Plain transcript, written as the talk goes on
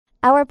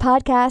Our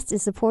podcast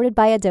is supported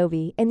by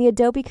Adobe and the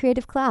Adobe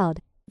Creative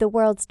Cloud, the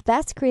world's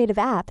best creative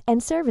app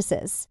and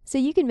services, so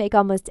you can make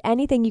almost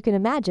anything you can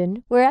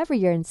imagine wherever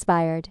you're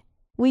inspired.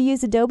 We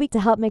use Adobe to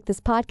help make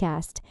this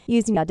podcast,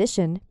 using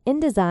Audition,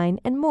 InDesign,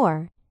 and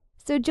more.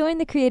 So join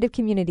the creative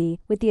community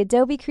with the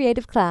Adobe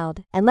Creative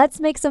Cloud, and let's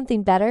make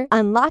something better,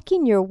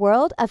 unlocking your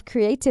world of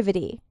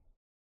creativity.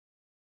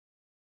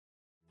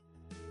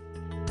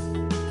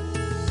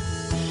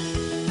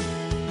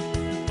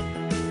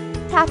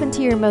 Tap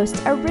into your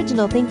most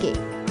original thinking,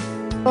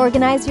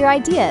 organize your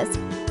ideas,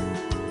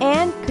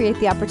 and create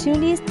the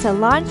opportunities to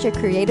launch your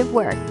creative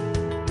work.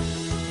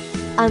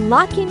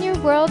 Unlocking your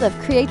world of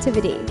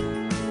creativity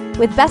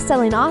with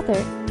best-selling author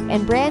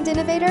and brand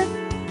innovator,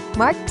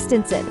 Mark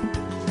Stinson.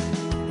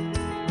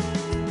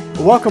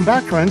 Welcome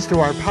back, friends, to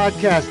our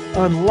podcast,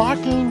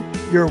 Unlocking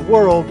Your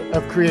World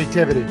of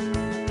Creativity.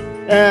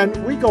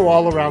 And we go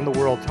all around the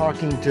world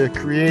talking to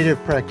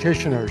creative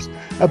practitioners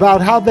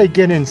about how they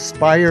get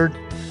inspired,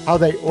 how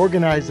they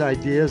organize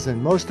ideas,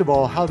 and most of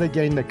all, how they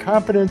gain the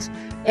confidence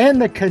and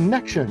the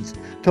connections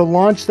to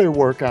launch their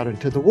work out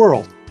into the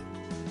world.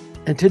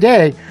 And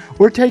today,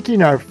 we're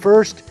taking our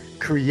first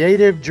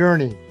creative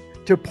journey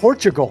to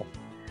Portugal.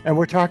 And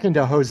we're talking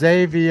to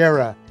José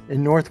Vieira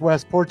in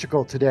Northwest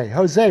Portugal today.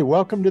 José,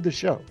 welcome to the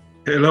show.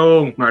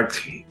 Hello,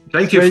 Mark.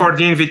 Thank you for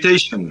the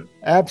invitation.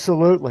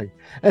 Absolutely.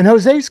 And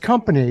José's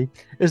company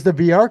is the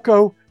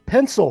Viarco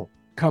Pencil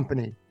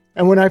Company.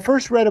 And when I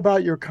first read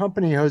about your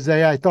company,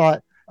 José, I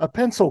thought, a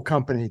pencil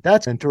company.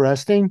 That's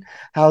interesting,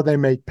 how they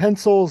make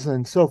pencils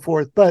and so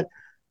forth. But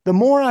the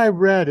more I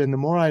read and the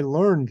more I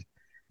learned,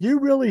 you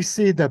really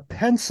see the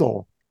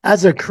pencil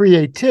as a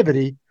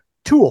creativity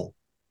tool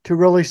to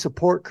really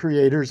support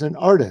creators and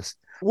artists.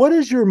 What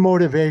is your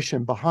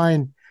motivation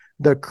behind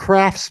the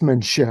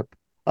craftsmanship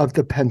of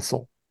the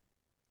pencil?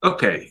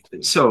 Okay,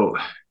 so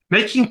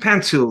making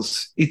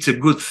pencils, it's a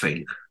good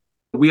thing.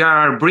 We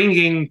are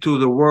bringing to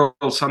the world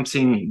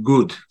something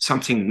good,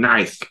 something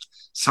nice.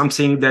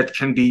 Something that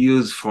can be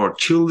used for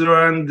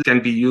children,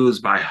 can be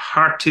used by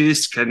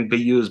artists, can be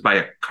used by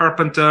a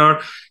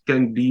carpenter,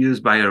 can be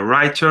used by a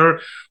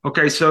writer.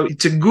 Okay, so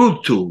it's a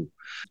good tool.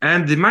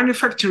 And the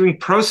manufacturing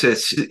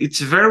process, it's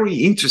very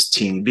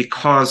interesting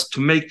because to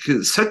make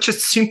such a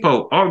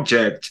simple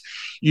object,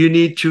 you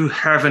need to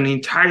have an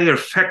entire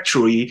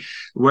factory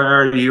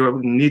where you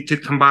need to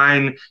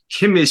combine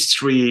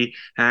chemistry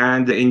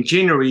and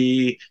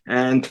engineering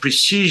and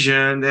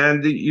precision.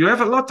 And you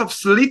have a lot of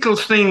little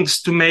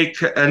things to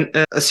make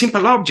a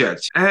simple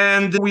object.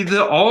 And with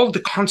all the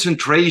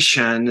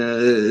concentration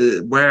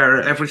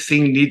where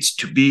everything needs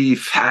to be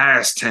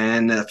fast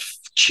and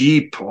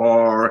cheap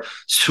or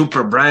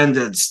super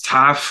branded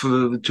stuff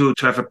to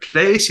have a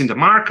place in the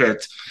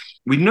market,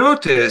 we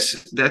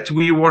noticed that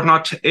we were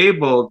not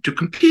able to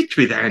compete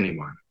with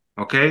anyone,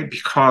 okay?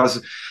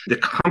 Because the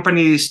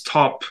company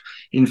stopped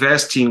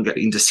investing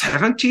in the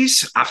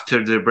 70s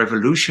after the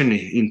revolution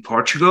in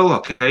Portugal,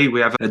 okay? We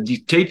have a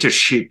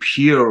dictatorship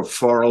here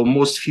for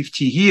almost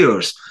 50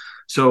 years.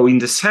 So in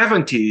the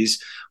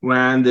 70s,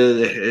 when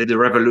the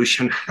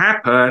revolution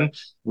happened,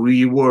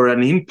 we were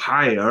an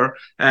empire,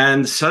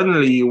 and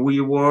suddenly we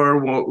were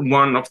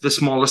one of the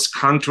smallest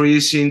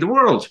countries in the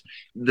world.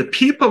 The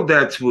people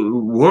that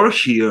were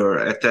here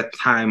at that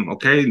time,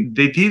 okay,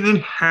 they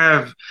didn't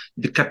have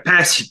the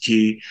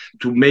capacity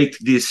to make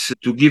this,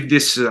 to give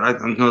this, I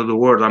don't know the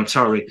word, I'm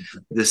sorry,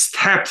 the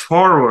step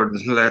forward,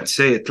 let's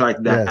say it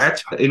like that,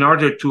 yes, in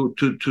order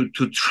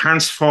to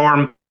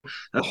transform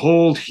the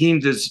whole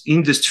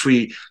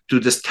industry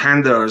to the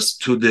standards,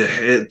 to the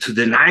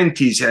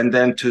 90s and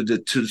then to the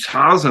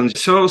 2000s.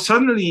 So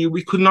suddenly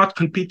we could not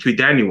compete with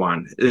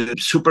anyone.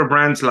 Super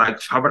brands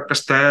like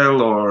Faber-Castell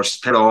or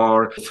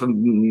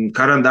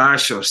Caran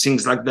d'Ache or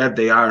things like that,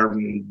 they are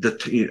in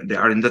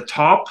the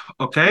top,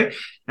 okay?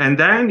 And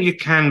then you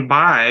can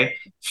buy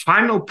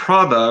final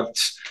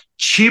products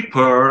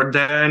cheaper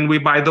than we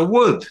buy the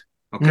wood,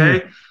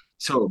 okay?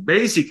 So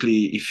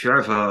basically, if you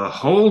have a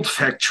whole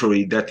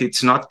factory that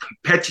it's not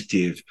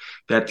competitive,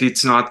 that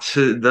it's not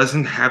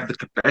doesn't have the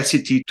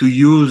capacity to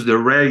use the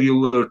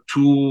regular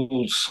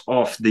tools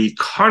of the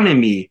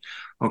economy,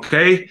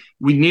 okay,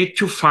 we need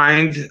to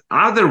find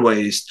other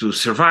ways to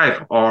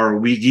survive, or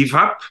we give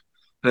up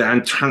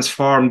and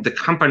transform the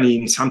company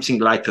in something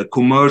like a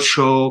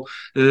commercial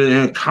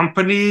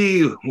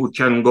company. We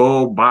can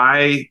go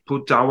buy,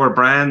 put our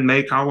brand,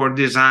 make our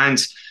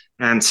designs,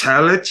 and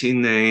sell it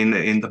in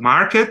the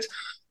market.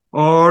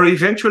 Or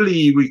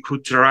eventually we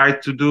could try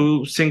to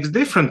do things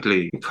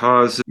differently,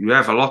 because you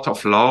have a lot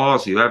of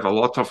laws, you have a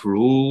lot of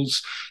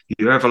rules,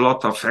 you have a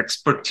lot of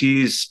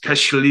expertise,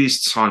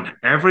 specialists on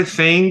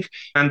everything,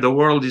 and the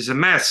world is a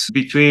mess.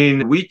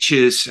 Between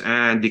witches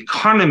and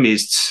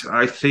economists,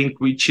 I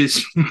think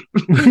witches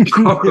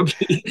probably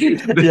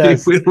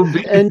yes. will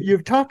be. And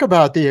you've talked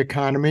about the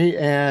economy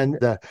and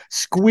the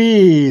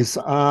squeeze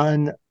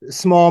on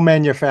small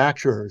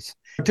manufacturers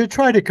to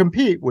try to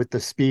compete with the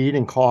speed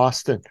and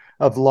cost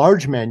of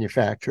large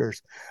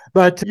manufacturers.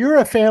 But you're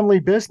a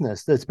family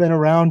business that's been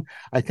around,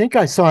 I think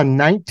I saw in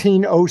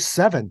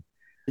 1907.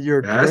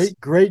 Your Yes.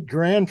 great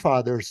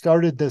grandfather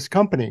started this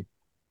company.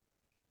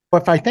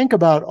 If I think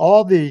about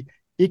all the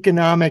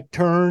economic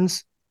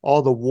turns,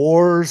 all the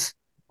wars,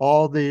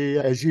 all the,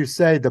 as you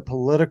say, the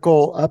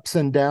political ups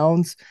and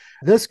downs,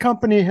 this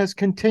company has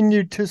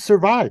continued to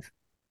survive.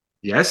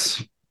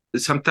 Yes.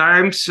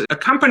 Sometimes a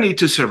company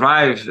to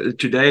survive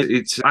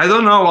today, I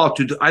don't know how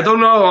to do, I don't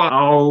know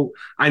how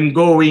I'm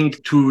going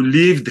to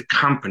leave the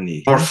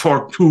company or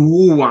for to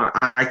who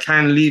I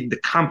can leave the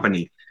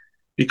company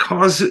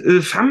because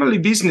family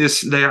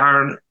business, they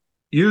are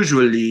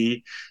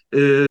usually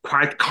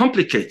quite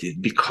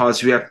complicated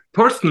because we have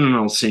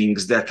personal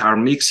things that are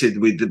mixed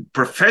with the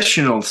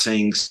professional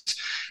things.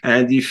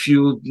 And if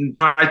you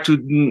try to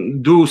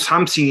do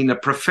something in a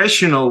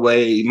professional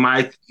way, it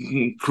might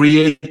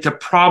create a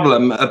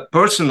problem, a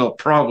personal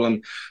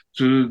problem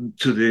to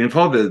the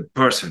involved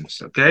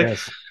persons. Okay.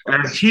 Yes.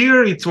 And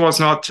here it was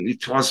not,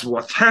 it was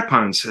what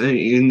happens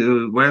when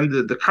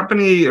the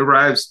company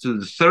arrives to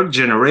the third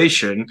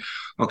generation.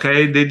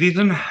 Okay. They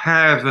didn't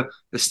have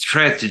a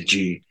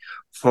strategy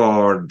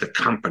for the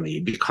company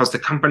because the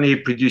company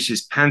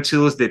produces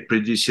pencils, they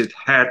produce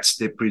hats,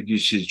 they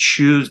produce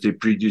shoes, they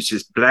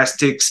produce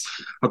plastics.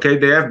 Okay,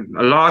 they have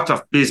a lot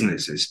of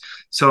businesses.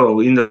 So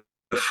in the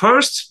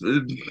first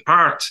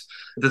part,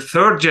 the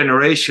third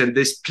generation,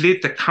 they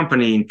split the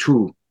company in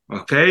two.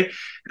 Okay,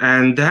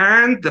 and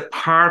then the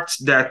part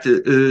that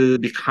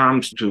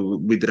becomes to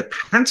with the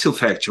pencil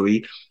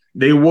factory,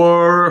 they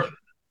were,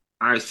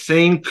 I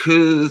think,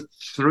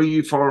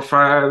 three, four,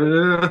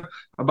 five,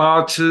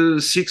 about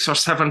 6 or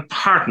 7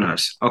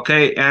 partners.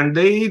 Okay. And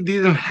they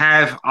didn't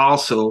have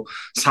also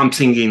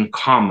something in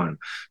common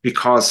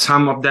because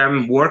some of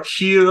them work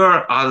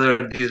here,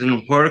 others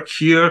didn't work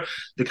here.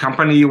 The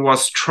company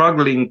was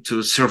struggling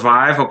to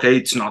survive. Okay.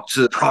 It's not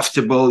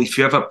profitable. If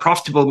you have a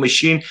profitable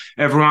machine,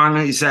 everyone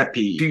is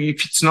happy.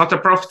 If it's not a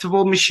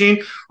profitable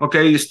machine,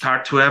 okay, you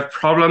start to have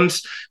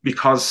problems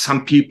because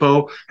some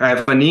people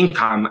have an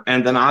income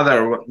and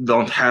another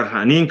don't have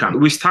an income.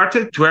 We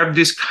started to have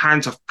these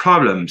kinds of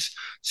problems.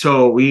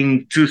 So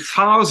in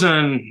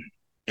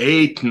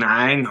 2008,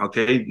 9,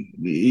 okay,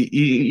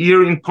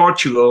 here in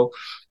Portugal,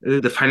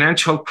 the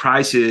financial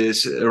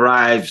crisis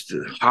arrived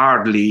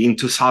hardly in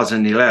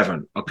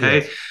 2011,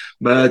 okay? Yes.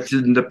 But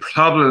the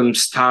problem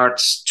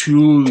starts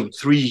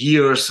 2-3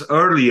 years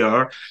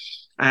earlier.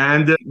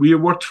 And we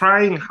were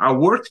trying, I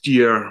worked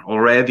here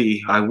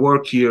already. I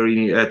work here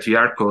at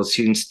Viarco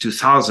since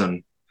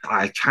 2000.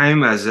 I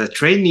came as a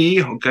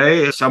trainee,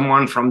 okay,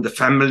 someone from the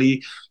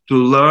family to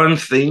learn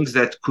things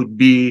that could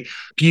be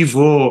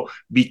pivot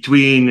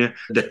between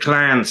the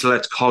clans,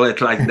 let's call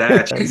it like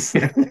that.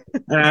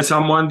 And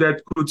someone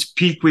that could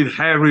speak with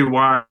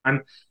everyone.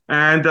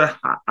 And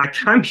I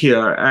came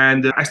here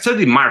and I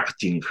studied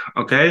marketing.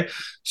 Okay.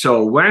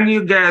 So when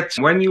you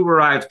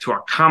arrive to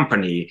a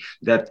company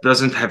that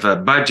doesn't have a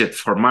budget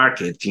for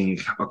marketing,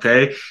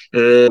 okay,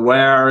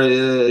 where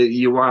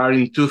you are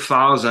in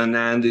 2000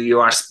 and you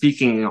are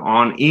speaking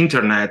on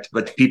internet,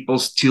 but people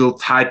still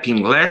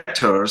typing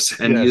letters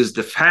and use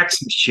the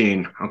fax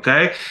machine.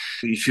 Okay.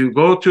 If you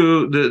go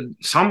to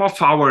some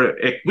of our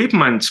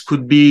equipment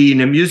could be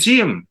in a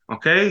museum.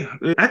 Okay.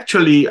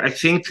 Actually, I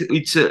think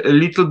it's a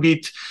little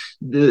bit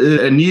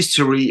an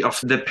history of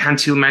the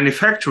pencil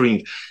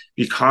manufacturing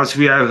because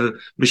we have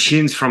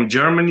machines from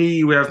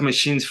Germany, we have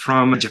machines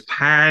from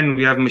Japan,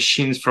 we have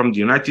machines from the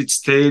United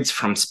States,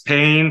 from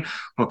Spain.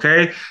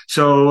 Okay.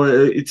 So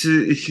it's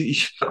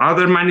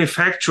other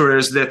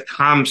manufacturers that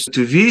comes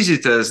to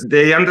visit us.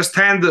 They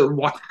understand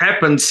what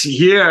happens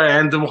here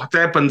and what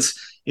happens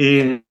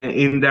in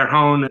their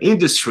own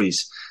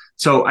industries.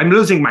 So I'm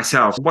losing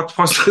myself. What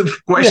was the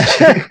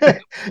question? Yeah.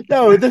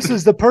 No, this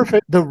is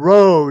the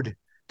road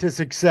to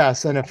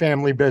success in a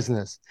family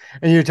business.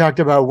 And you talked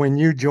about when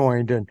you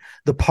joined and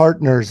the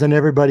partners and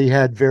everybody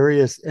had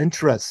various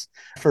interests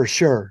for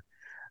sure.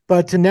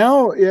 But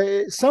now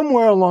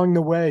somewhere along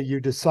the way, you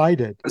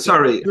decided.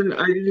 Sorry,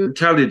 I didn't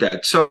tell you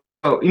that. So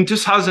in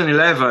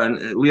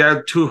 2011, we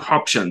had 2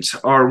 options,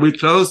 or we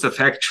closed the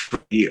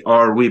factory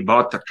or we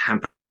bought the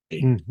company.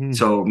 Mm-hmm.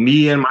 So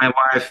me and my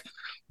wife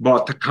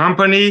bought the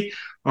company,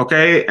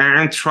 okay,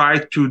 and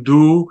tried to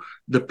do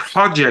the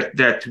project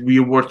that we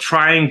were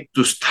trying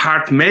to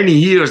start many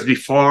years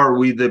before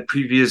with the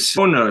previous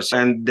owners,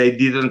 and they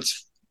didn't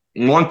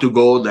want to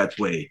go that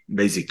way,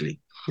 basically.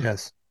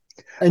 Yes.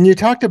 And you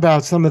talked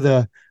about some of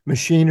the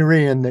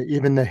machinery and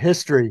even the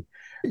history.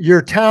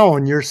 Your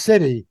town, your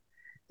city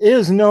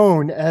is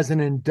known as an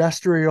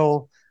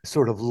industrial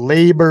sort of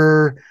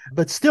labor,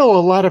 but still a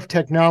lot of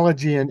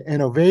technology and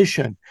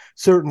innovation.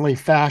 Certainly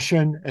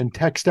fashion and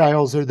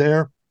textiles are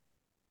there.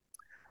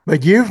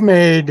 But you've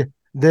made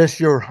this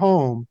your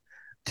home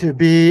to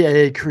be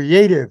a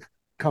creative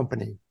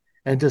company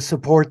and to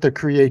support the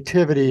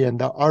creativity and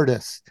the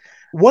artists.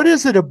 What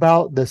is it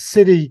about the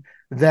city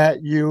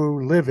that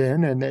you live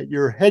in and that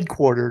you're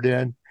headquartered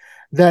in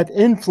that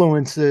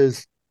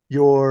influences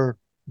your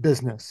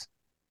business?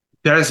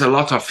 There's a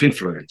lot of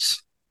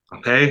influence,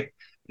 okay?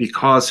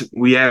 Because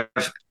we have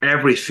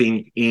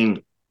everything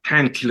in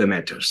 10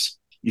 kilometers.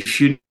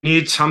 If you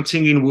need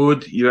something in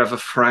wood, you have a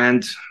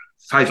friend,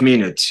 5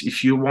 minutes.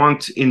 If you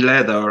want in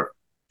leather,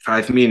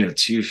 5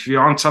 minutes. If you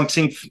want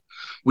something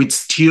with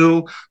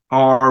steel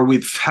or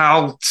with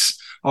felt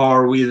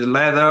or with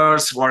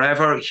leathers,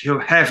 whatever, you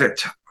have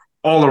it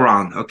all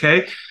around,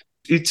 okay?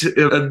 It's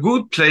a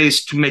good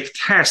place to make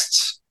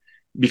tests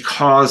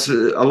because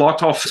a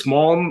lot of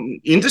small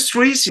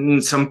industries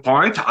in some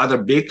point, other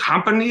big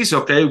companies,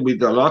 okay,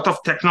 with a lot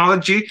of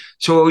technology.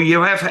 So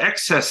you have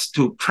access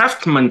to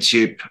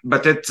craftsmanship,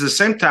 but at the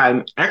same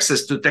time,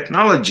 access to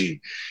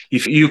technology.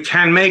 If you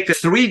can make a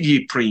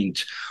 3D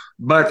print,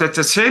 but at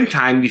the same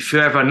time, if you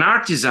have an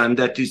artisan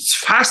that is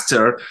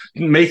faster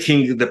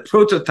making the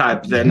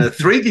prototype than a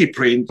 3D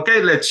print,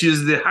 okay, let's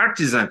use the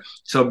artisan.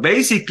 So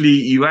basically,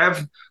 you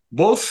have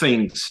both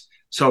things.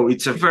 So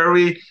it's a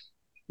very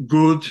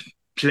good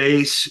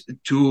place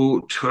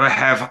to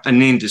have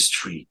an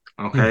industry.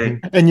 Okay.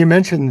 Mm-hmm. And you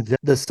mentioned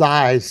the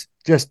size,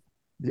 just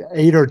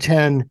 8 or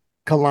 10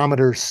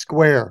 kilometers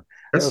square.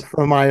 Yes.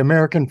 For my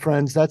American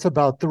friends, that's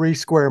about 3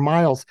 square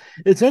miles.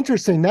 It's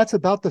interesting. That's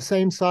about the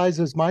same size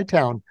as my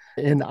town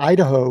in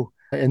Idaho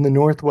in the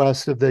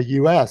northwest of the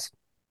US.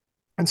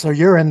 And so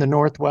you're in the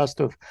northwest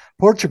of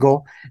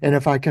Portugal. And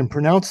if I can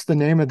pronounce the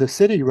name of the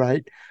city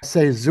right,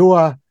 say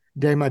Zua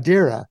de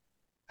Madeira.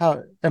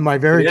 How am I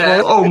very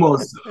close?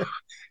 Almost.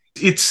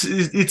 It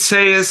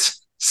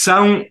says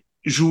São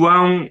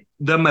João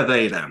da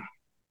Madeira.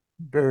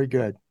 Very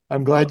good.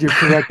 I'm glad you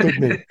corrected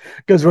me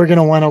because we're going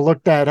to want to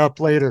look that up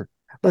later.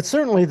 But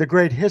certainly the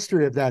great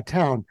history of that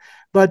town.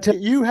 But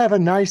you have a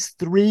nice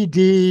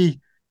 3D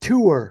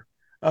tour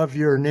of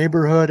your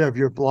neighborhood, of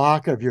your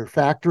block, of your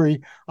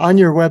factory on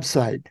your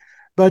website.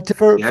 But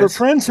for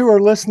friends who are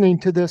listening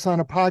to this on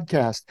a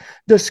podcast,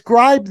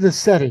 describe the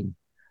setting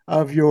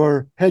of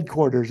your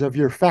headquarters, of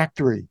your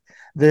factory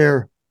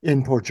there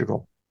in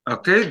Portugal.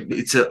 Okay,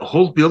 it's a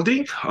whole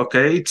building.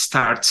 Okay, it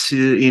starts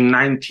in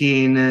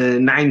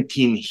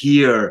 1919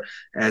 here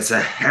as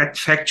a hat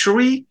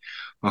factory.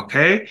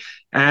 Okay,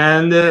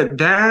 and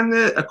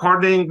then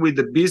according with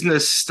the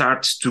business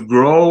starts to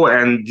grow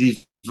and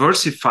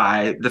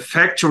diversify, the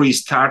factory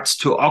starts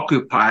to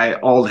occupy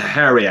all the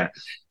area.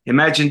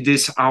 Imagine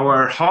this,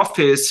 our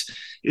office,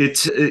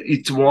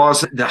 it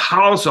was the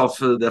house of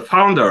the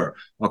founder,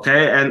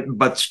 okay,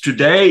 but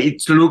today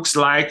it looks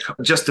like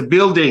just a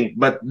building,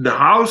 but the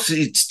house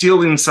is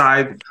still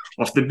inside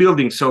of the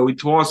building. So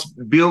it was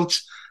built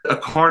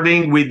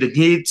according with the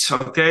needs,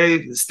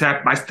 okay,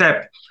 step by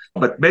step.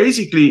 But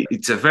basically,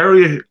 it's a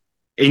very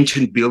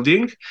ancient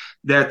building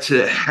that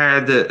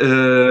had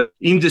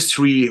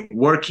industry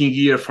working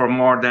here for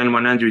more than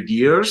 100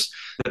 years.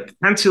 The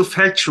pencil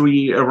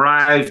factory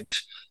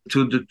arrived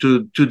to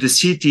the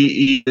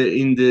city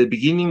in the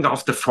beginning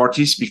of the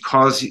 40s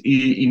because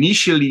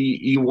initially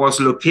it was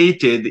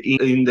located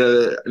in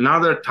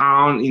another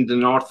town in the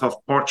north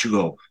of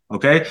Portugal.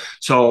 Okay,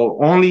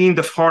 so only in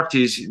the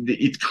 40s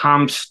it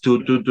comes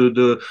to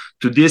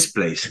this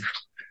place.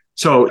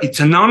 So it's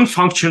a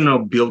non-functional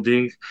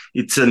building.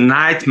 It's a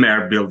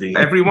nightmare building.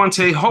 Everyone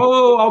say,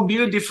 oh, how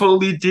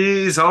beautiful it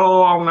is.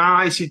 Oh, how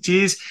nice it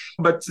is.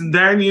 But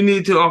then you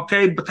need to,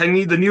 okay, but I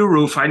need a new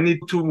roof. I need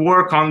to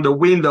work on the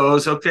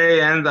windows.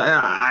 Okay. And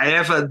I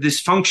have a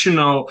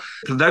dysfunctional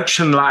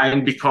production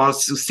line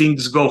because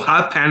things go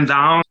up and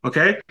down.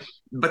 Okay.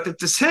 But at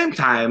the same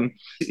time,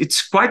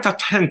 it's quite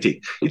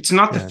authentic. It's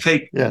not a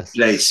fake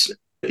place.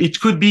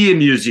 It could be a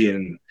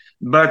museum.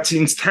 But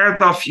instead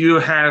of you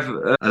have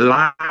a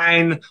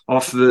line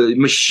of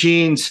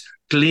machines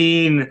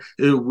clean,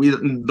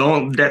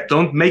 that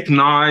don't make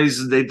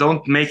noise, they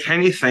don't make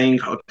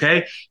anything,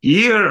 okay?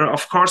 Here,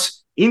 of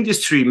course,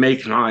 industry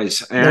make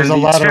noise. And there's a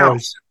lot of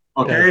noise.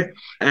 Okay,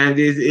 and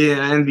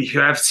you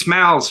have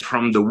smells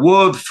from the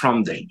wood,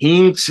 from the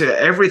inks,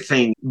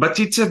 everything. But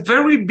it's a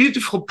very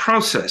beautiful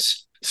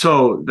process.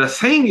 So the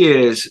thing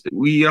is,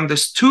 we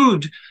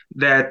understood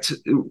that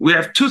we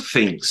have two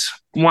things.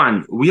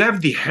 One, we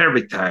have the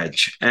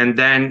heritage, and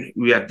then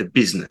we have the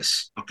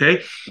business,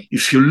 okay?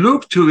 If you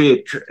look to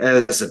it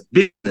as a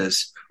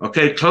business,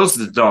 okay, close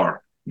the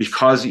door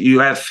because you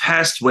have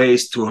fast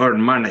ways to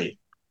earn money,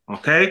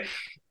 okay?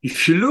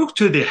 If you look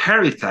to the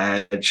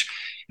heritage,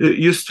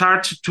 you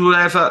start to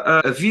have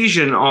a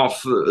vision of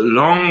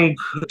long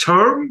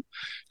term.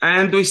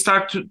 And we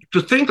start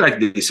to think like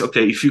this.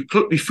 Okay,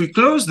 if we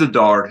close the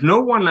door, no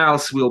one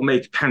else will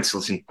make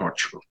pencils in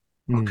Portugal.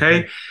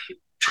 Okay. Mm-hmm.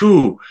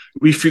 Two,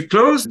 if we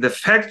close the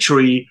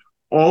factory,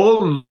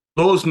 all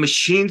those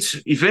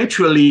machines,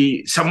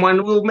 eventually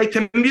someone will make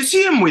a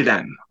museum with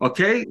them.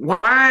 Okay.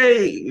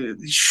 Why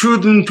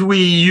shouldn't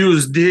we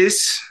use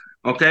this?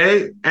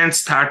 Okay. And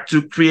start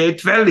to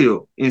create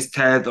value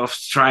instead of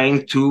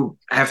trying to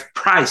have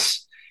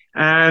price.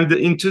 And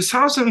in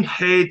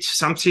 2008,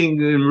 something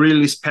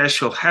really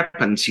special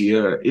happened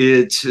here.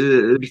 It's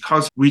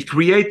because we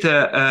create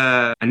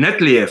an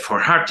atelier for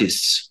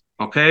artists,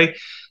 okay,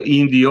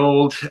 in the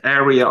old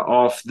area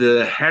of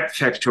the hat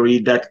factory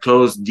that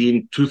closed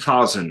in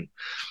 2000.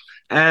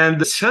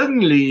 And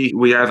suddenly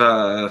we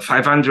have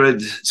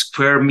 500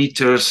 square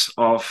meters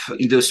of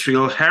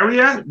industrial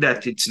area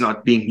that it's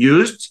not being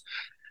used.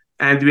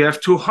 And we have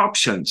two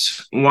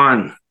options.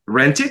 One,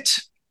 rent it,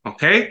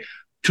 okay?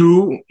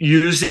 Two,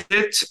 use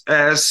it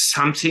as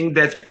something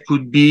that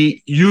could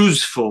be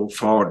useful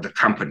for the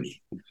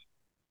company.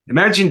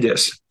 Imagine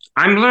this.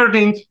 I'm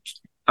learning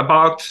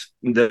about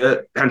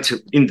the pencil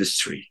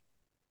industry.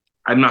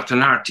 I'm not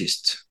an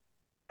artist.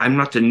 I'm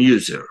not an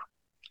user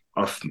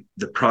of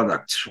the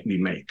products we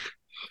make.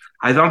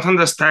 I don't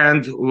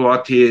understand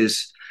what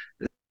is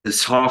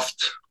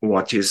soft,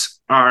 what is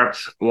art,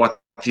 what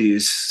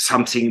is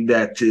something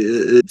that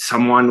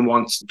someone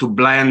wants to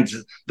blend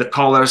the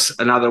colors,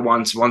 another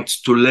one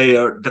wants to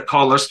layer the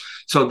colors.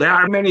 So there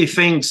are many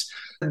things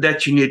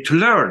that you need to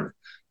learn.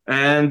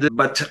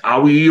 But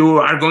how you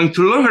are going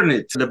to learn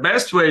it? The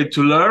best way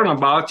to learn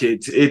about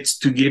it is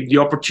to give the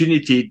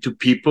opportunity to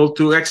people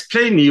to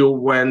explain you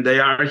when they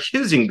are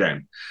using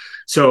them.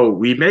 So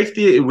we made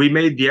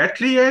the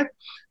atelier.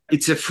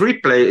 It's a free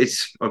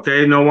place,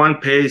 okay? No one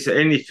pays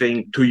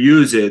anything to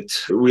use it.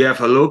 We have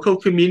a local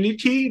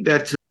community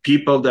that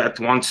people that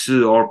want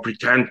to or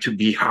pretend to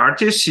be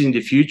artists in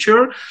the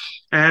future.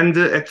 And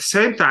at the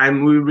same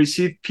time, we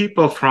receive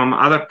people from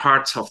other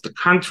parts of the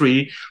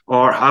country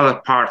or other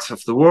parts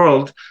of the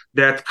world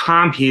that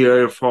come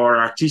here for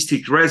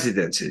artistic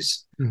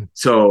residences.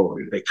 So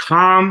they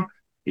come,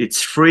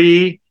 it's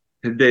free.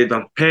 They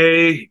don't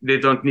pay. They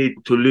don't need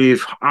to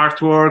leave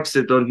artworks.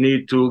 They don't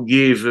need to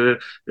give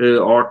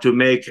or to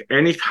make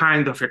any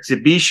kind of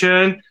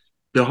exhibition.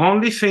 The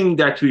only thing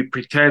that we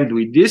pretend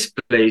with this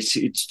place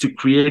is to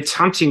create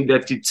something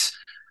that it's,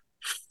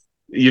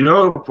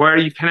 where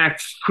you can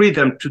have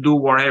freedom to do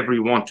whatever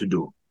you want to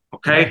do.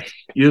 Okay. Right.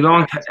 You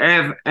don't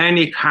have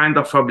any kind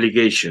of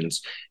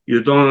obligations.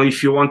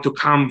 If you want to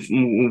come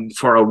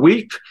for a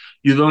week,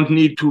 you don't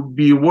need to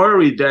be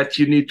worried that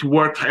you need to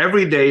work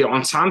every day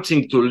on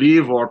something to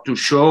live or to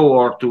show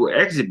or to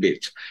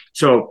exhibit.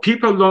 So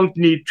people don't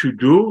need to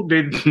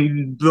they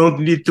don't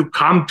need to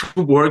come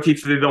to work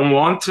if they don't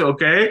want,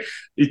 okay?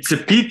 It's a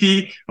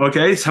pity,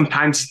 okay?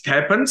 Sometimes it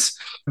happens,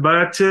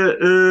 but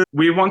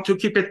we want to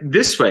keep it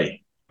this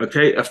way,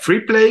 okay? A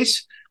free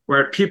place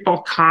where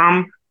people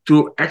come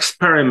to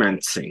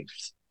experiment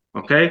things,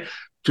 okay?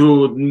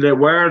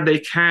 Where they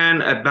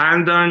can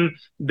abandon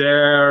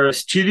their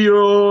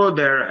studio,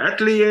 their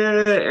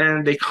atelier,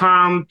 and they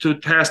come to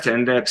test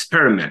and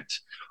experiment.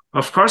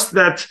 Of course,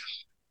 that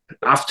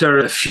after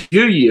a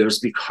few years,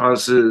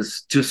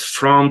 because just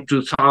from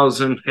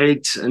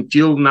 2008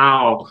 until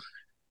now,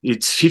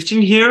 it's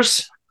 15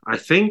 years, I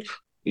think,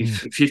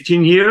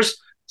 15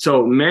 years.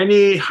 So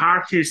many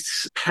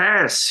artists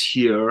pass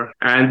here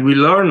and we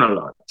learn a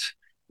lot.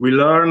 We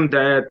learn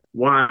that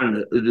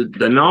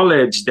the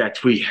knowledge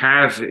that we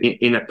have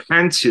in a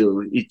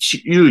pencil, it's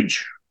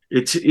huge.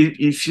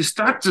 If you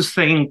start to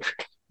think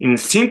in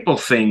simple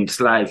things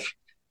like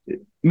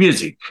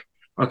music,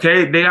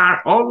 okay, they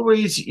are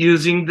always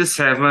using the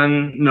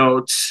 7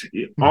 notes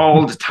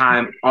all the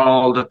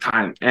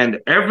time.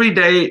 And every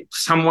day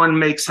someone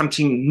makes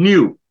something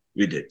new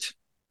with it.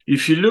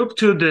 If you look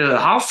to the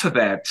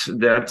alphabet,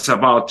 that's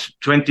about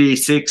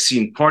 26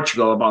 in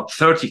Portugal, about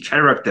 30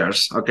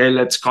 characters. Okay,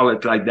 let's call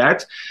it like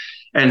that.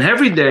 And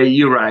every day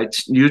you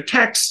write new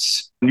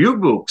texts, new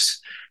books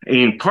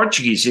in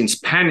Portuguese, in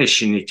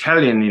Spanish, in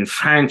Italian, in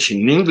French,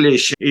 in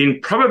English, in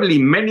probably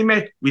many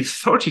with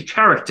 30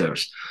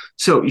 characters.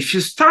 So if you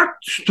start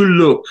to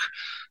look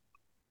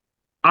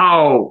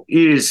how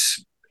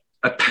is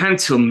a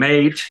pencil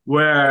made,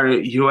 where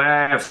you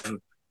have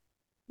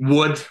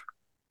wood,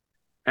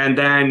 and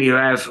then you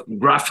have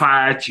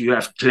graphite, you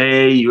have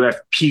clay, you have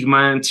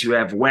pigments, you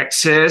have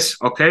waxes,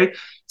 okay?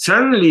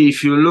 Suddenly,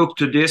 if you look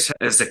to this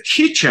as a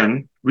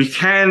kitchen, we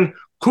can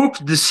cook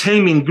the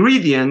same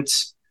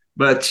ingredients,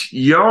 but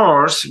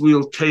yours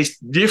will taste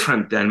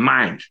different than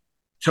mine.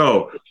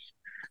 So,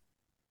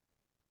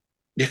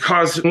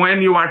 because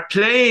when you are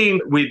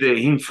playing with the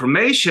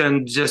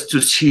information just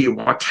to see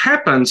what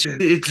happens,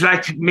 it's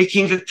like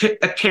making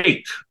a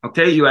cake,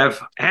 okay? You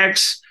have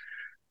eggs,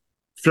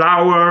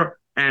 flour,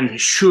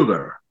 and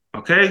sugar,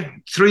 okay?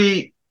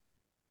 3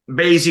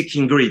 basic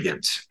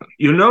ingredients.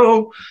 You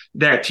know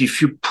that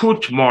if you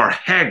put more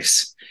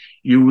eggs,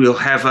 you will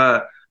have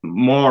a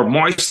more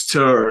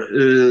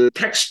moisture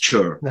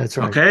texture. That's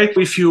right. Okay?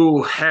 If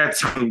you had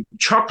some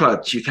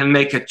chocolate, you can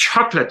make a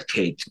chocolate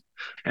cake,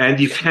 and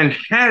you can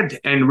add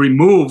and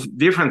remove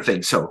different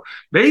things. So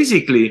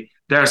basically,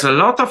 there's a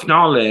lot of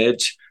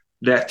knowledge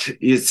that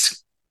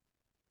is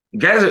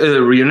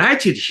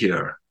reunited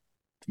here,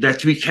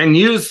 that we can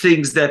use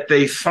things that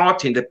they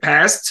thought in the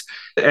past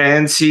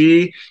and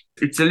see.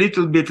 It's a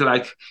little bit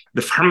like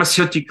the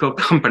pharmaceutical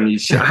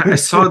companies. I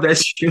saw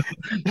that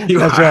you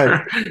That's are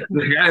right.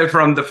 the guy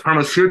from the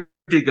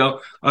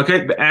pharmaceutical.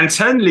 Okay. And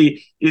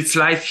suddenly it's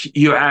like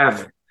you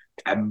have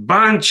a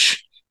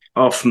bunch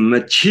of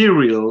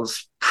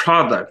materials,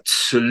 products,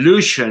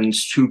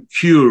 solutions to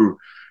cure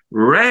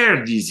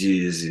rare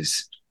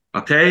diseases.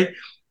 Okay.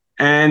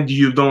 And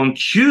you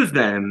don't use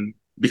them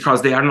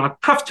because they are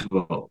not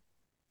profitable.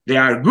 They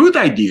are good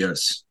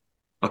ideas,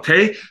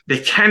 okay? They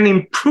can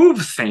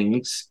improve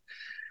things,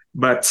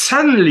 but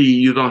suddenly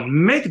you don't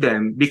make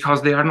them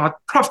because they are not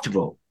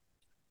profitable.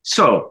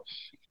 So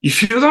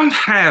if you don't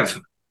have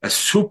a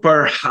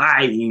super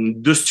high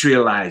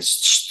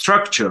industrialized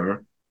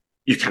structure,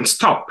 you can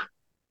stop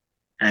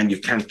and you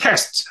can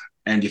test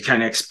and you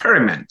can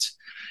experiment.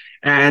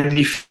 And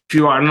if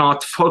you are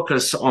not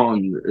focused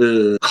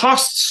on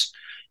costs,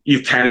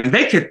 you can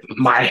make it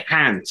by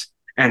hand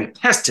and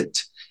test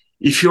it.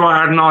 If you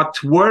are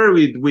not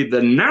worried with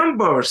the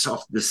numbers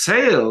of the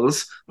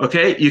sales,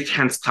 okay, you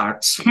can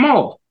start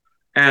small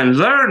and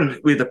learn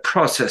with the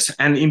process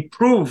and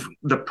improve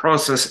the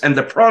process and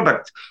the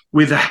product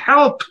with the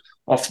help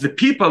of the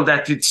people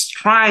that it's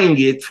trying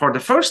it for the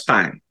first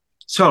time.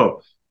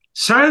 So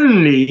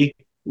suddenly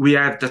we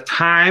have the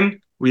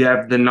time, we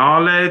have the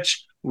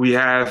knowledge, we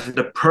have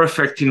the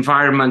perfect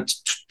environment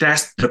to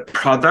test the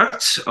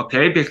products,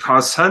 okay?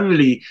 Because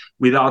suddenly,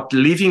 without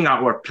leaving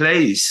our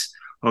place,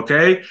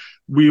 okay,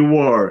 we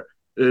were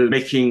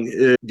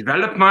making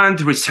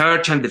development,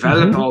 research, and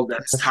develop all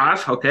that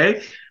stuff,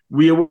 okay?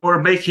 We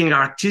were making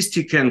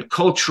artistic and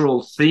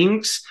cultural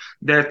things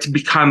that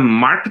become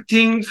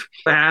marketing.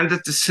 And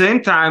at the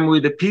same time,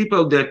 with the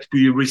people that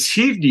we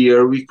received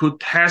here, we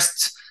could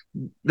test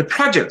the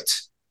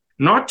project,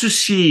 not to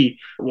see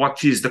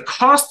what is the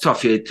cost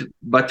of it,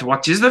 but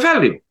what is the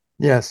value.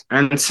 Yes.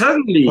 And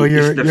suddenly, well,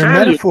 your value...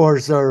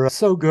 metaphors are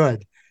so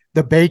good.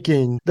 The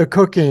baking, the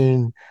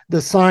cooking,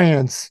 the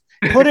science,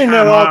 putting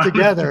it all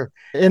together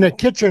in a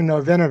kitchen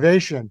of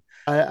innovation.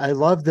 I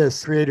love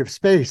this creative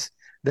space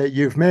that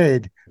you've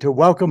made to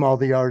welcome all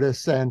the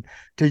artists and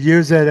to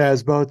use it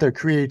as both a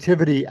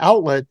creativity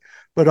outlet,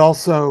 but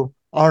also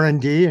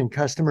R&D and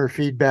customer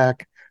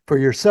feedback for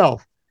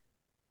yourself.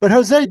 But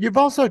Jose, you've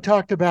also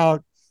talked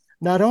about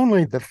not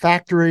only the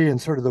factory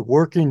and sort of the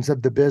workings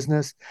of the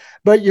business,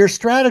 but your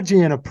strategy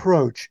and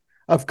approach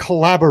of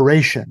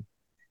collaboration.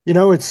 You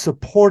know, it's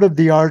support of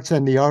the arts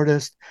and the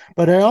artist,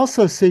 but I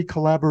also see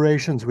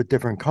collaborations with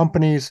different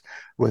companies,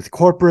 with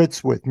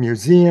corporates, with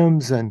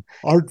museums and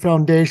art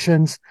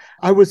foundations.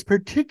 I was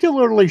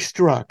particularly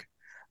struck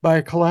by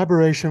a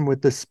collaboration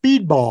with the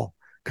Speedball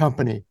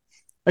company,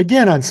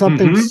 again, on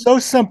something so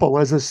simple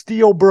as a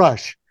steel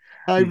brush.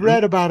 I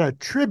read about a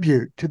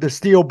tribute to the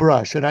steel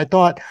brush, and I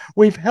thought,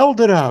 we've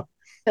held it up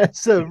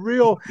as a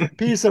real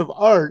piece of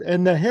art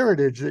and the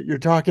heritage that you're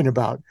talking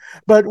about.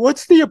 But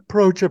what's the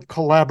approach of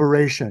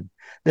collaboration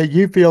that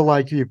you feel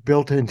like you've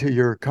built into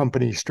your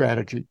company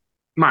strategy?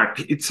 Mark,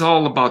 it's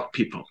all about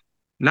people.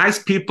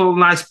 Nice people,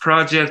 nice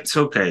projects,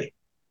 okay.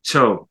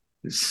 So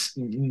it's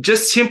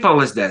just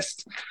simple as that.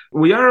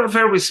 We are a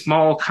very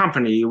small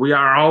company. We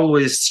are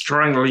always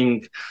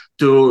struggling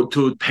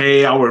to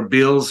pay our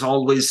bills,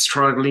 always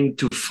struggling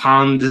to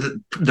fund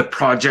the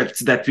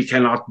projects that we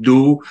cannot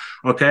do,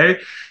 okay?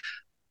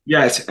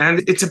 Yes,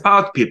 and it's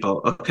about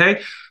people,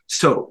 okay?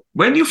 So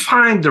when you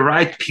find the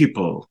right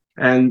people,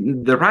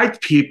 and the right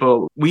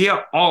people, we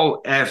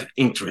all have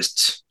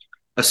interests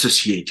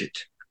associated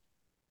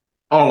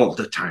all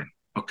the time,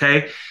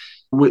 okay?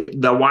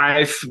 With the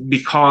wife,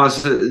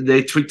 because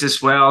they treat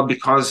us well,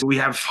 because we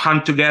have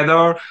fun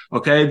together,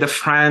 okay? The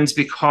friends,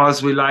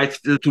 because we like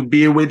to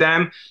be with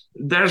them.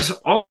 There's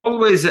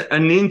always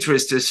an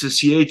interest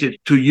associated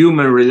to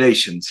human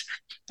relations.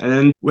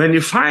 And when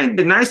you find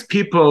the nice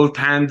people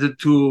tend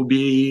to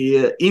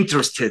be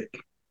interested,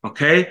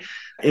 okay,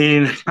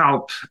 in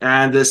help.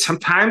 And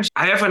sometimes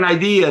I have an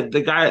idea,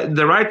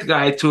 the right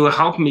guy to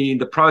help me in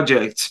the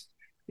project,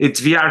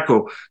 it's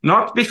Viarco,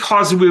 not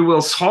because we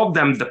will solve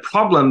them the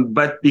problem,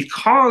 but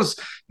because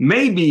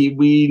maybe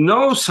we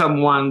know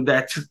someone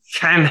that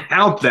can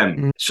help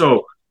them.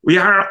 So we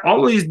are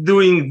always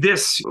doing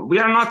this. We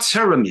are not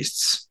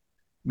ceramists.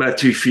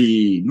 But if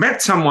we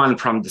met someone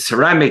from the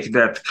ceramic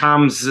that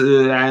comes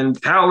and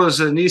tells us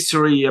an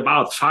history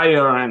about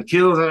fire and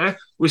kills,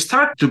 we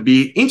start to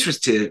be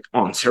interested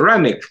on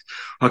ceramic,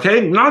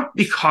 okay? Not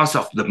because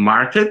of the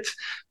market,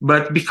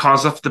 but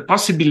because of the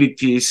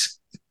possibilities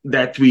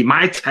that we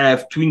might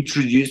have to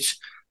introduce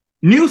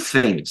new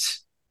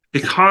things.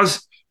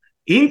 Because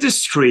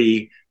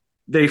industry,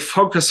 they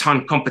focus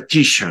on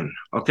competition,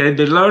 okay?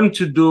 They learn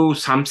to do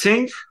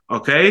something,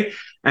 okay?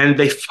 And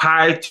they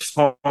fight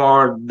for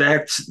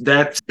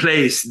that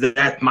place,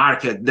 that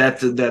market,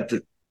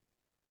 that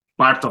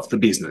part of the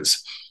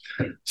business.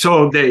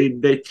 So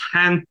they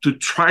tend to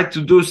try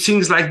to do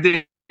things like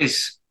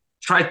this,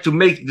 try to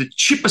make the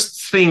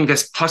cheapest thing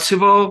as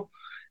possible,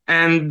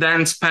 and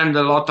then spend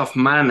a lot of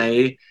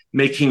money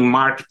making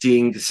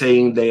marketing,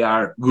 saying they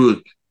are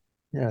good.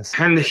 Yes.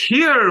 And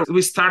here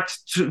we start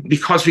to,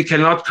 because we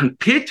cannot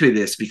compete with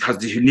this,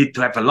 because you need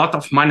to have a lot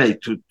of money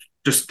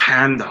to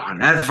spend on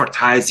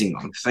advertising,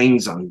 on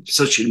things, on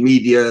social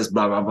medias,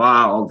 blah, blah,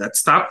 blah, all that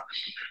stuff.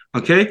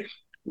 Okay.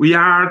 We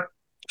are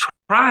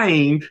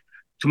trying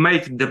to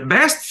make the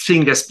best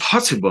thing as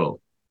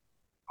possible.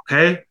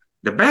 Okay.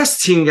 The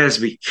best thing as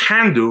we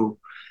can do.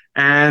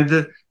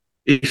 And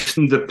if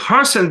the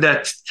person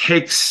that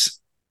takes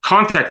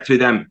contact with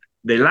them,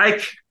 they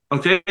like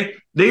okay,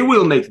 they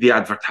will make the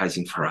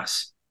advertising for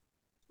us.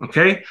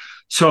 Okay,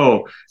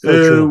 so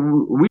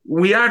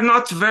we are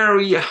not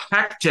very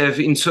active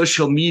in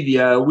social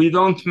media. We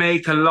don't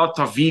make a lot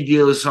of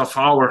videos of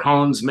our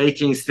homes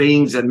making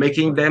things and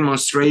making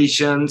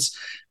demonstrations,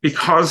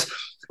 because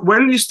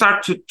when you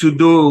start to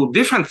do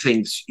different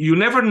things, you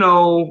never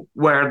know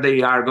where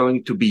they are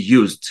going to be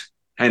used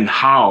and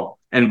how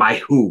and by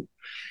who.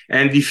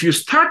 And if you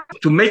start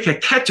to make a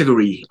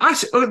category,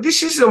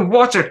 this is a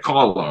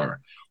watercolor,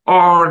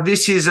 or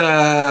this is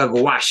a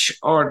gouache,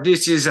 or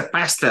this is a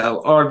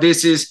pastel, or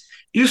this is,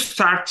 you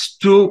start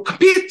to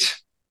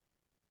compete,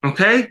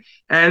 okay?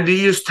 And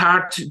you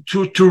start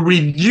to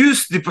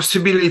reduce the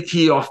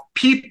possibility of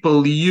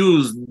people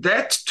use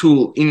that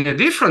tool in a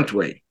different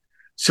way.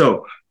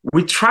 So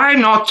we try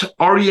not to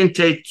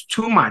orientate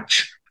too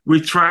much. We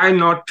try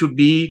not to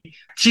be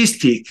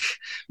artistic,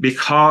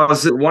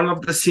 because one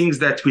of the things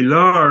that we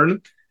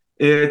learn,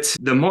 it's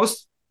the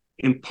most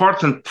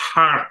important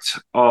part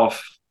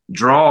of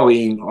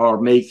drawing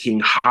or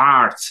making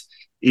art.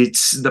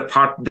 It's the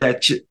part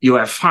that you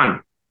have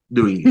fun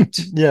doing it.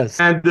 Yes.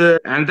 And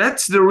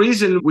that's the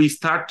reason we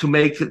start to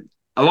make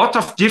a lot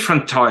of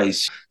different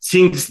toys,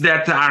 things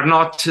that are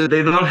not,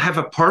 they don't have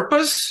a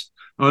purpose.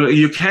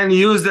 You can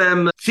use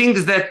them,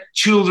 things that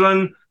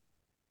children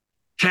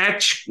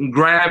catch,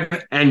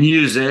 grab, and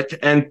use it,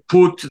 and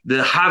put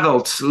the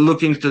adults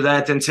looking to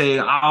that and say,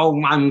 oh,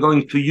 I'm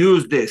going to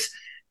use this.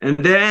 And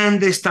then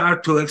they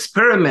start to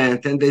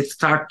experiment and they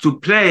start to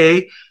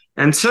play,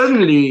 and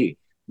suddenly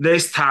they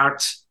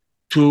start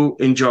to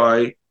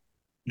enjoy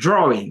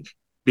drawing,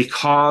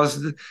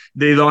 because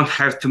they don't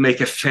have to make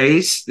a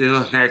face, they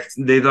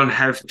don't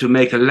have to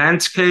make a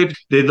landscape,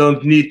 they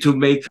don't need to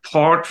make a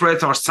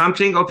portrait or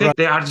something. Okay, right.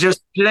 They are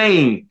just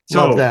playing.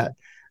 Love that.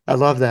 I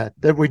love that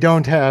we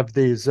don't have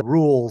these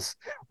rules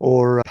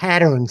or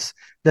patterns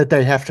that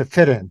they have to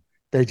fit in.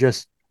 They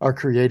just are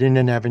creating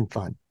and having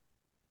fun.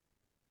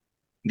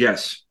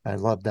 Yes. I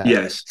love that.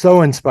 Yes.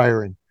 So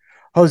inspiring.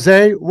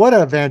 Jose, what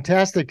a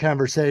fantastic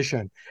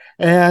conversation.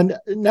 And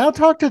now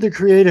talk to the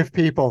creative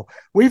people.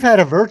 We've had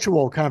a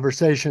virtual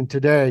conversation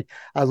today.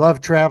 I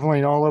love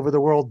traveling all over the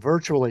world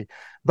virtually,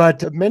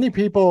 but many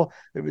people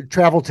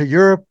travel to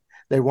Europe.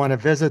 They want to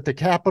visit the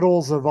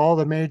capitals of all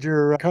the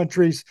major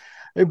countries,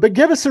 but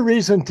give us a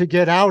reason to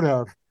get out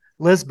of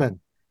Lisbon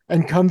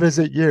and come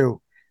visit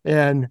you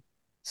in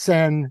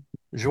San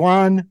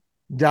Juan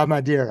da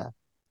Madeira.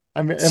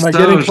 Am I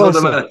getting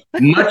closer?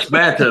 Much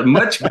better,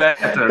 much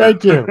better.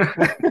 Thank you.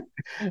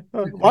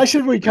 Why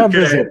should we come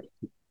visit?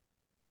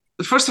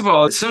 First of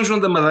all, São João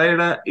da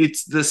Madeira,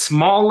 it's the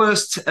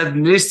smallest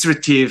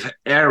administrative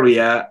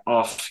area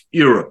of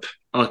Europe,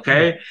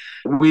 okay?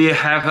 We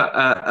have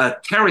a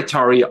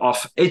territory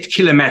of 8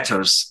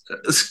 kilometers,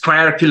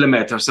 square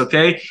kilometers,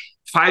 okay?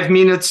 5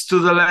 minutes to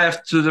the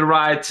left, to the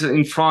right,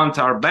 in front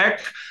or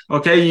back,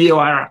 okay? You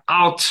are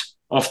out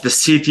of the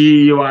city,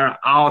 you are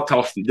out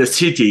of the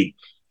city.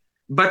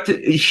 But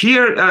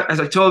here, as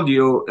I told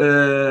you,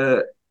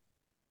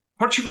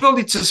 Portugal,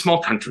 it's a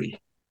small country,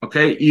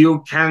 okay?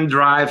 You can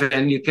drive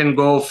and you can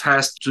go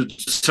fast to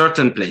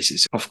certain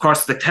places. Of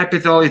course, the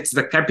capital, it's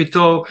the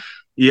capital.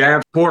 You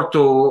have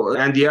Porto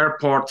and the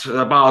airport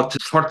about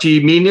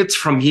 40 minutes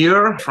from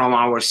here, from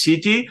our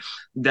city.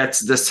 That's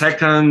the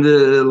second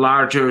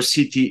larger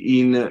city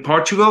in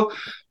Portugal.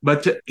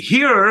 But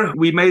here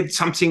we made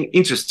something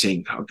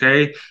interesting,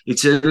 okay?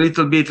 It's a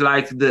little bit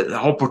like the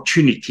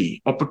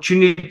opportunity.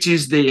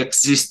 Opportunities, they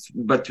exist,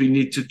 but we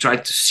need to try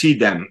to see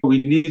them.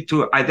 We need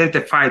to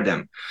identify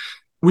them.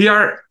 We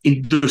are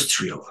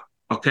industrial,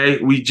 okay?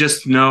 We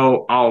just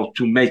know how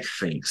to make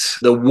things.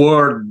 The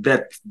word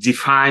that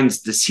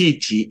defines the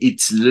city,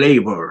 it's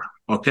labor.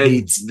 Okay,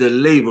 it's the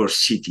labor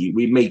city.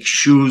 We make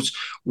shoes,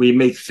 we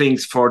make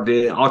things for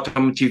the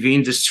automotive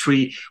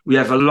industry. We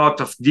have a lot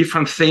of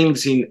different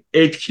things in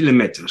 8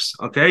 kilometers,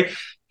 okay?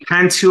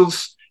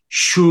 Pencils,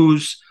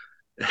 shoes,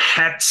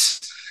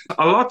 hats,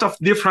 a lot of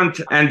different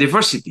and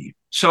diversity.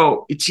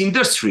 So it's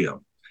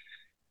industrial.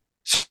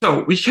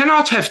 So we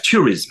cannot have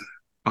tourism,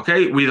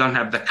 okay? We don't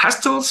have the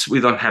castles, we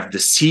don't have the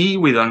sea,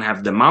 we don't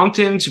have the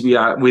mountains, we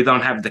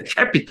don't have the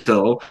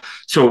capital,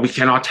 so we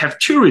cannot have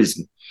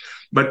tourism.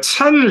 But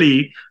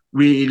suddenly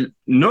we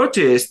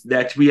noticed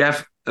that we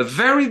have a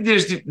very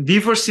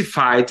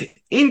diversified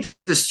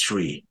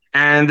industry,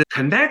 and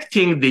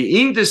connecting the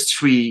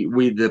industry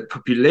with the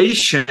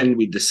population,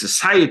 with the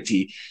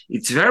society,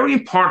 it's very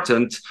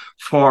important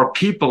for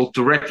people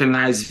to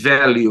recognize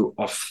value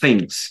of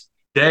things.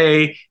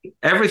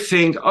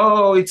 Everything,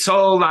 oh, it's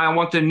all, I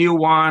want a new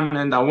one,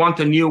 and I want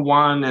a new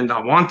one, and I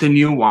want a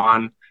new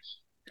one.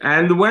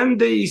 And when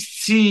they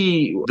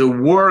see the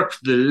work,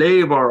 the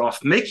labor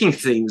of making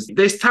things,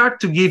 they start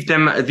to give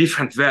them a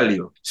different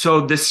value.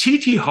 So the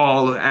city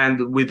hall,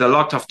 and with a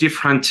lot of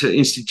different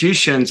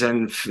institutions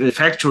and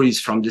factories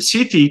from the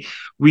city,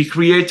 we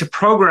create a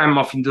program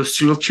of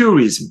industrial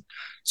tourism.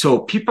 So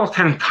people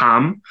can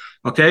come,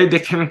 okay, they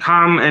can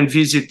come and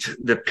visit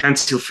the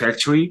pencil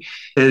factory,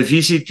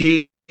 visit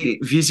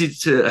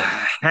visit a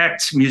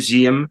hat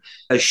museum,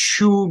 a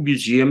shoe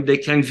museum. They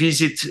can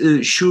visit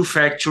shoe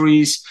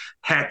factories,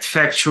 hat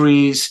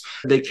factories.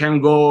 They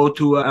can go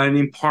to an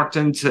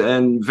important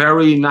and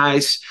very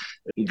nice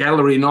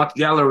gallery, not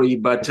gallery,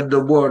 but the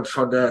word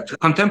for the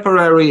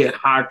contemporary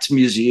art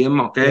museum.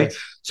 Okay. Yes.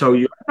 So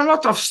you have a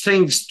lot of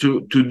things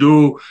to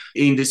do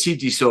in the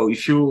city. So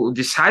if you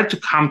decide to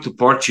come to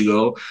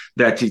Portugal,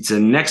 that it's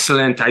an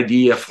excellent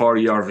idea for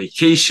your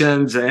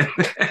vacations and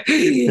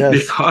Yes.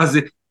 because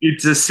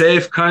it's a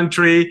safe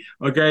country.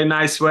 Okay.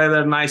 Nice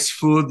weather, nice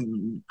food,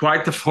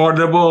 quite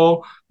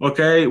affordable.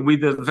 Okay.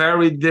 With a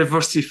very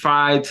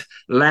diversified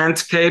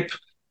landscape.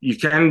 You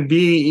can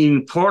be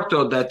in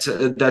Porto, that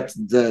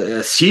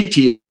the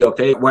city,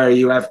 okay, where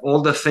you have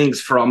all the things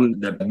from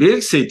the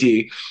big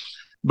city,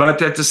 but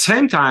at the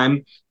same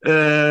time,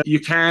 you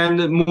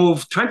can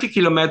move 20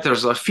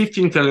 kilometers or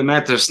 15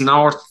 kilometers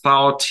north,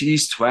 south,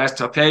 east,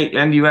 west, okay,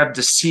 and you have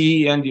the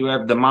sea, and you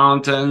have the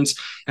mountains,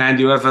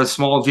 and you have a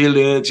small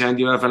village, and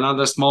you have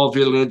another small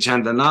village,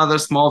 and another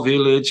small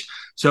village.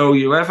 So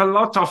you have a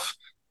lot of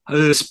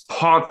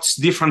spots,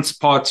 different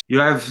spots. You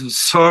have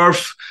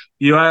surf.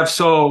 You have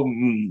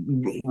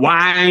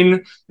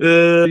wine.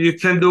 You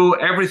can do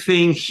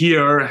everything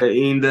here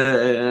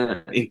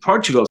in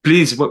Portugal.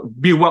 Please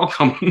be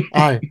welcome.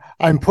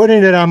 I'm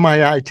putting it on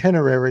my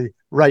itinerary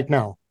right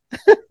now.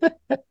 Okay.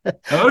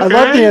 I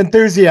love the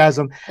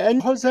enthusiasm.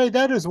 And Jose,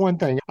 that is one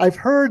thing. I've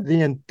heard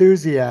the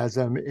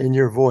enthusiasm in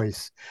your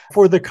voice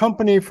for the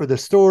company, for the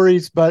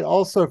stories, but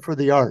also for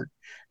the art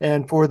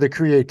and for the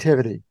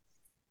creativity.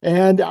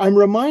 And I'm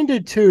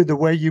reminded too, the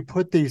way you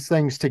put these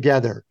things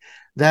together,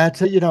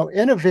 that,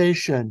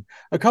 innovation.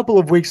 A couple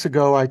of weeks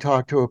ago, I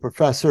talked to a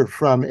professor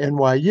from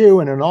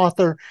NYU and an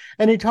author,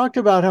 and he talked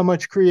about how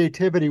much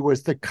creativity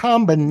was the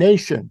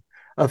combination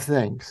of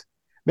things.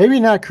 Maybe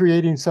not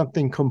creating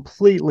something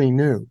completely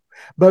new,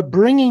 but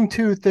bringing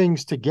two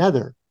things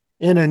together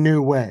in a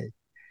new way.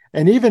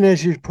 And even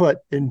as you put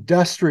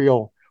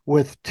industrial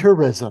with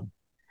tourism,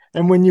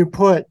 and when you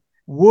put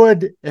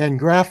wood and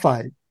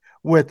graphite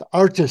with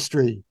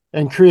artistry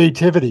and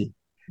creativity,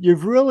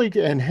 you've really,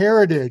 and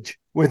heritage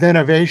with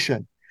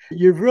innovation,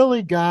 you've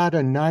really got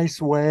a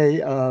nice way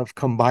of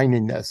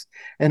combining this.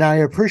 And I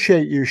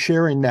appreciate you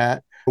sharing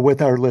that with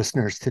our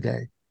listeners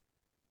today.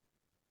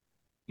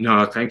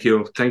 No, thank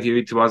you. Thank you.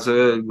 It was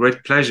a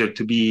great pleasure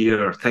to be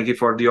here. Thank you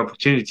for the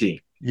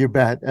opportunity. You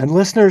bet. And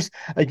listeners,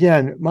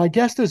 again, my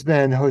guest has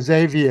been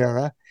Jose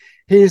Vieira.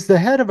 He's the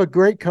head of a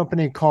great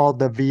company called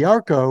the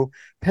Viarco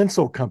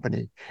Pencil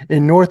Company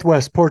in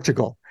Northwest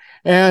Portugal.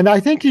 And I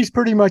think he's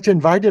pretty much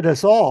invited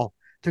us all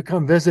to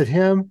come visit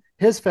him,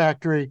 his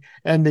factory,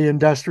 and the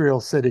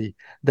industrial city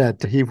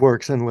that he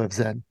works and lives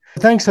in.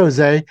 Thanks,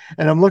 Jose.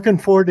 And I'm looking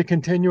forward to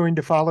continuing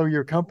to follow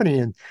your company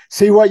and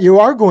see what you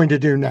are going to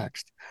do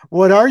next.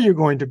 What are you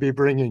going to be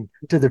bringing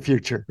to the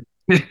future?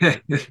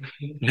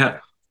 Yeah,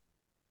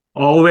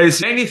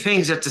 always many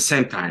things at the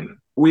same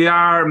time. We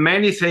are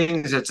many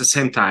things at the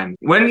same time.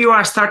 When you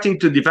are starting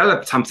to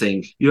develop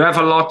something, you have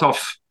a lot of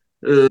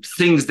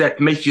things that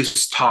make you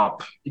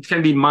stop. It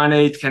can be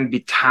money, it can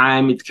be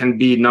time, it can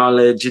be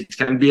knowledge, it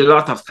can be a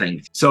lot of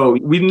things. So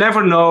we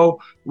never know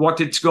what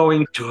it's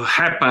going to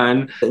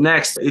happen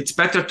next. It's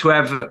better to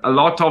have a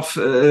lot of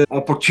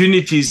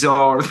opportunities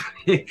or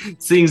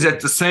things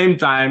at the same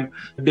time,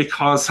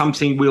 because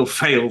something will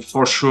fail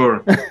for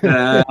sure.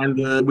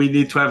 And we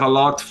need to have a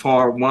lot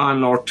for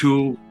one or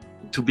two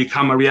to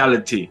become a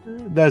reality.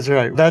 That's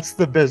right. That's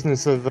the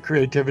business of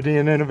creativity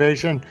and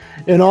innovation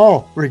in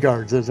all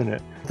regards, isn't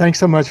it? Thanks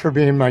so much for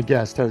being my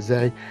guest,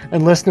 Jose.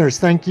 And listeners,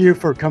 thank you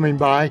for coming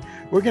by.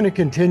 We're going to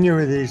continue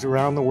with these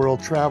around the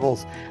world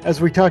travels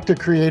as we talk to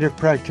creative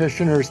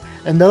practitioners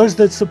and those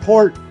that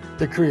support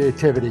the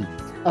creativity,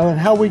 on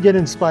how we get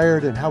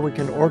inspired and how we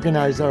can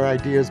organize our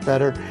ideas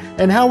better,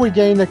 and how we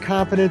gain the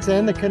confidence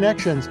and the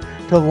connections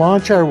to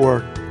launch our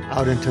work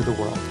out into the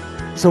world.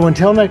 So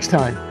until next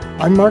time,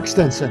 I'm Mark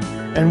Stinson,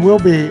 and we'll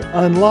be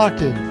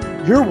unlocking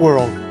your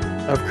world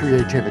of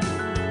creativity.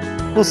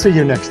 We'll see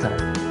you next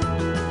time.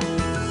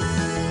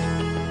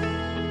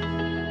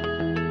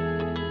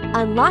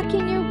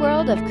 Unlocking Your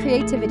World of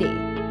Creativity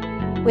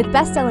with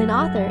best-selling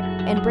author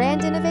and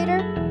brand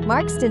innovator,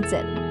 Mark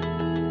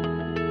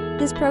Stinson.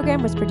 This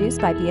program was produced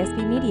by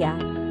BSB Media,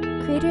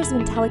 creators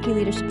of IntelliKey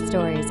Leadership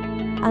Stories,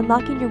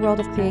 Unlocking Your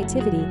World of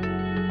Creativity,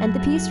 and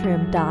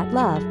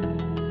thepeaceroom.love.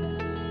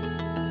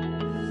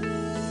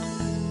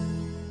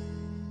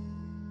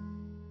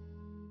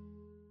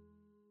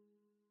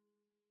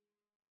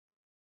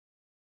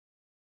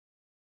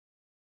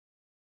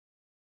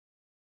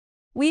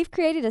 We've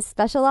created a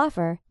special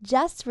offer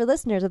just for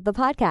listeners of the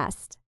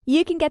podcast.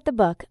 You can get the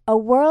book, A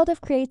World of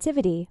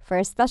Creativity, for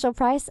a special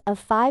price of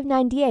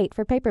 $5.98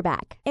 for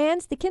paperback, and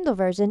the Kindle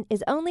version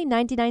is only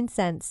 99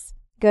 cents.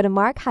 Go to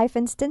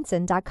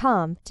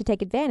mark-stinson.com to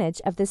take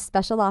advantage of this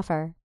special offer.